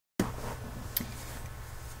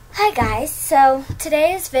Hi guys, so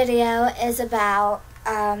today's video is about,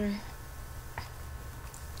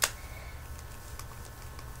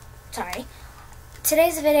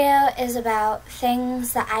 today's video is about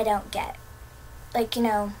things that I don't get, like,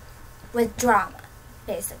 with drama,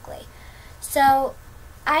 basically. So,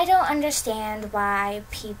 I don't understand why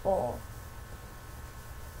people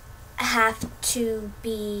have to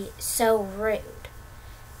be so rude.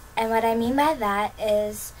 And what I mean by that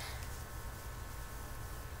is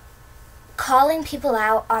calling people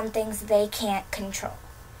out on things they can't control.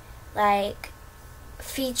 Like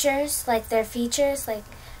features, like their features, like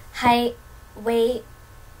height, weight,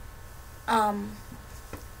 and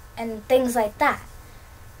things like that.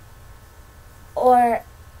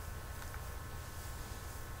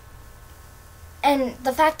 And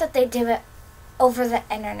the fact that they do it over the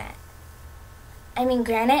internet. I mean,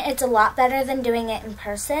 granted, it's a lot better than doing it in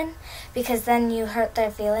person, because then you hurt their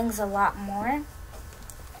feelings a lot more.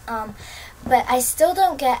 But I still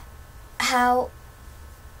don't get how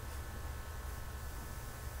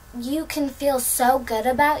you can feel so good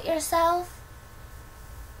about yourself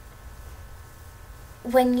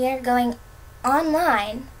when you're going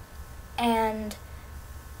online and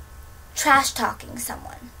trash talking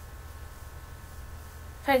someone.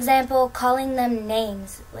 For example, calling them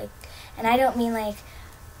names, and I don't mean like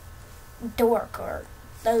dork or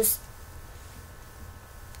those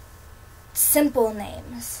simple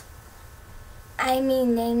names. I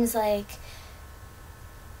mean names like,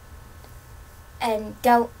 and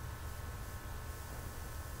don't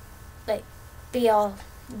be all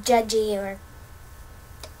judgy, or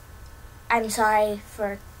I'm sorry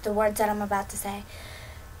for the words that I'm about to say.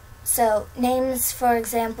 So names, for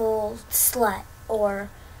example, slut or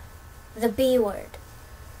the B word.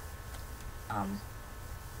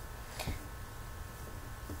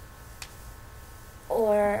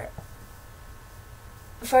 Or,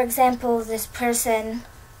 for example, this person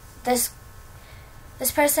is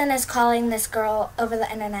calling this girl over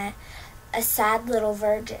the internet a sad little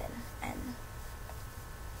virgin, and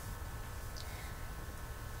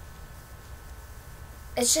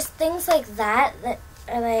it's just things like that that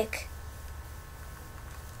are like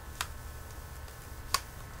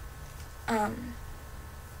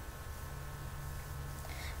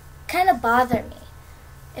kind of bother me.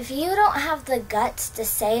 If you don't have the guts to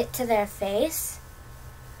say it to their face,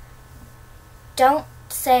 don't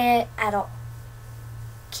say it at all.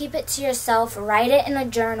 Keep it to yourself. Write it in a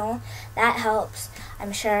journal. That helps.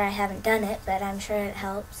 I'm sure I haven't done it, but I'm sure it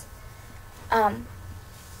helps.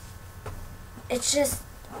 It's just,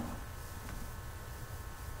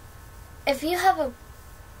 if you have a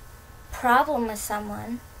problem with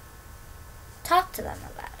someone, talk to them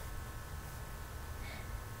about it.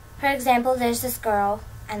 For example, there's this girl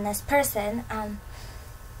and this person,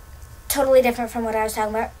 totally different from what I was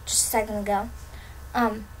talking about just a second ago.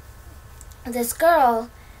 This girl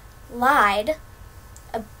lied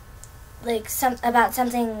about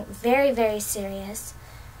something very, very serious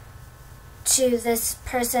to this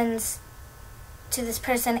person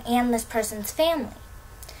and this person's family.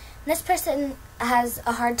 And this person has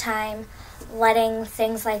a hard time letting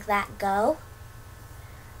things like that go,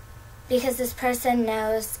 because this person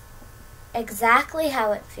knows exactly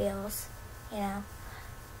how it feels.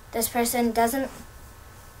 This person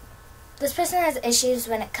has issues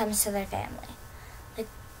when it comes to their family.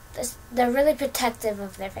 They're really protective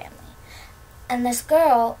of their family. And this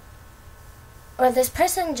girl, or this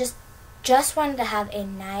person, just wanted to have a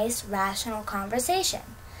nice, rational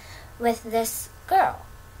conversation with this girl.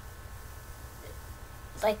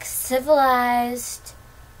 Like civilized,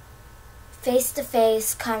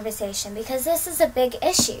 face-to-face conversation, because this is a big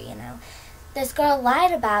issue, This girl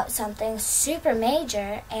lied about something super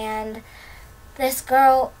major, and this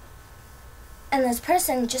girl and this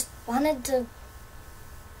person just wanted to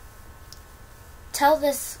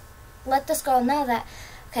let this girl know that,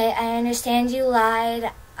 okay, I understand you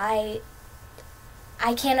lied. I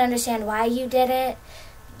can't understand why you did it.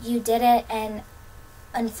 You did it, and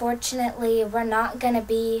unfortunately, we're not going to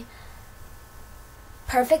be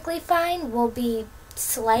perfectly fine. We'll be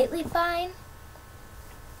slightly fine.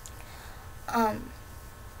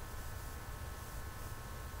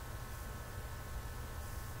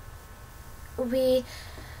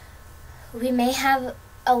 We may have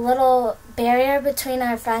a little barrier between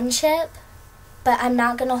our friendship, but I'm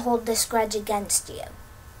not going to hold this grudge against you,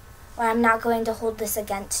 or I'm not going to hold this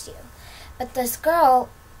against you. But this girl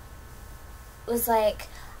was like,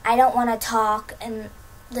 I don't want to talk, and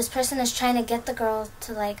this person is trying to get the girl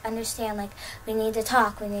to understand, we need to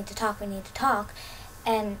talk, we need to talk, we need to talk.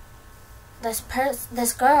 And this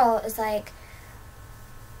girl is like,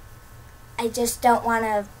 I just don't want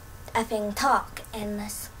to effing talk. And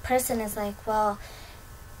this person is like, well,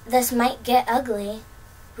 this might get ugly.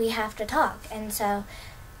 We have to talk. And so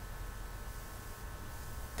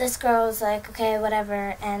this girl's like, okay,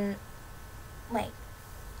 whatever. And like,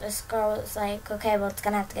 this girl was like, okay, well, it's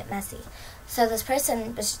gonna have to get messy. So this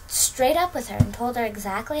person was straight up with her and told her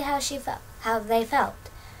exactly how she felt, how they felt.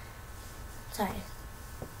 Sorry.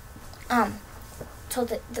 Told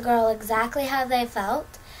the girl exactly how they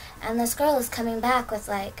felt, and this girl is coming back with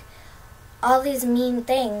like all these mean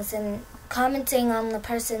things and commenting on the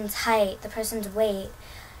person's height, the person's weight,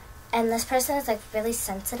 and this person is like really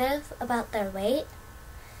sensitive about their weight.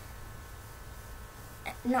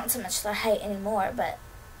 Not so much their height anymore, but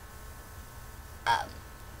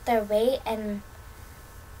their weight. And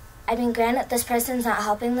I mean, granted, this person's not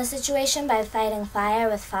helping the situation by fighting fire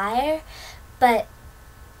with fire, but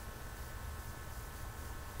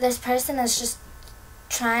this person is just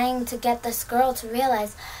trying to get this girl to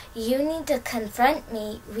realize, you need to confront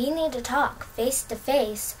me, we need to talk face to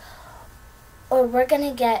face, or we're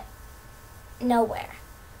gonna get nowhere.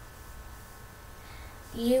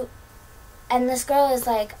 And this girl is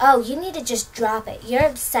like, oh, you need to just drop it, you're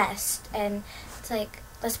obsessed. And it's like,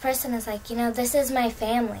 this person is like, you know, this is my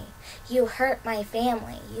family, you hurt my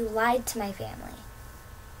family, you lied to my family,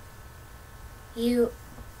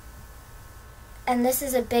 and this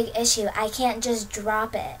is a big issue. I can't just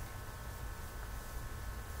drop it.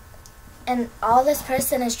 And all this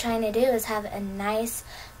person is trying to do is have a nice,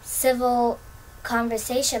 civil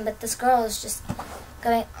conversation, but this girl is just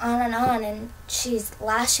going on, and she's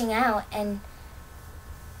lashing out, and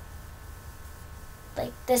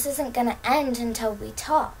like, this isn't gonna end until we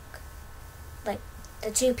talk. Like, the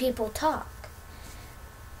two people talk.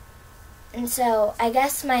 And so, I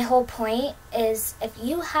guess my whole point is, if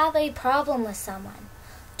you have a problem with someone,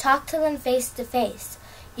 talk to them face to face.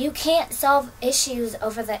 You can't solve issues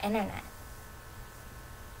over the internet.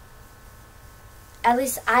 At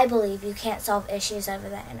least I believe you can't solve issues over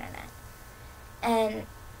the internet. And,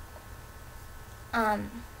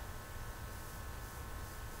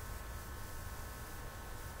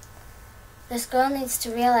 this girl needs to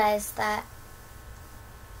realize that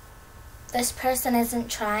this person isn't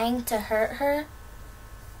trying to hurt her.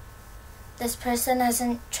 This person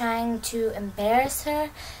isn't trying to embarrass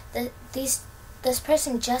her. This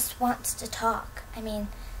person just wants to talk. I mean,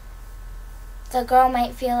 the girl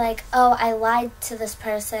might feel like, oh, I lied to this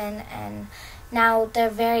person and now they're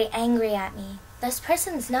very angry at me. This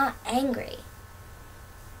person's not angry.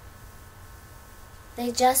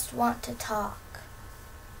 They just want to talk.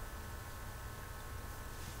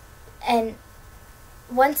 And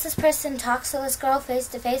once this person talks to this girl face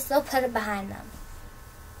to face, they'll put it behind them.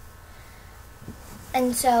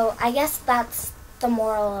 And so I guess that's the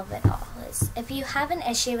moral of it all, is if you have an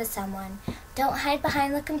issue with someone, don't hide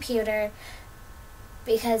behind the computer,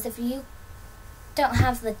 because if you don't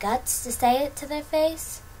have the guts to say it to their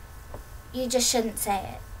face, you just shouldn't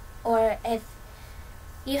say it. Or if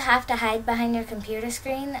you have to hide behind your computer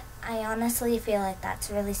screen, I honestly feel like that's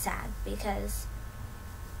really sad, because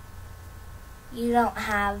you don't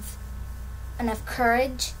have enough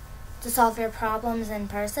courage to solve your problems in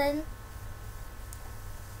person.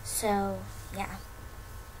 So, yeah.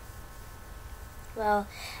 Well,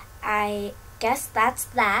 I guess that's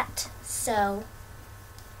that. So,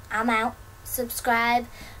 I'm out. Subscribe.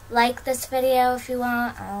 Like this video if you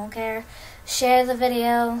want. I don't care. Share the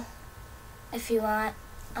video if you want.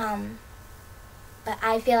 But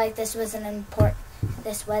I feel like this was an important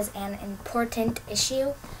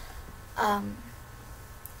issue.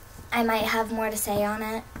 I might have more to say on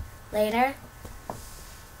it later.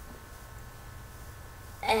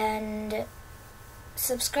 And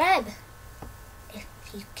subscribe if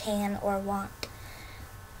you can or want.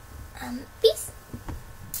 Peace.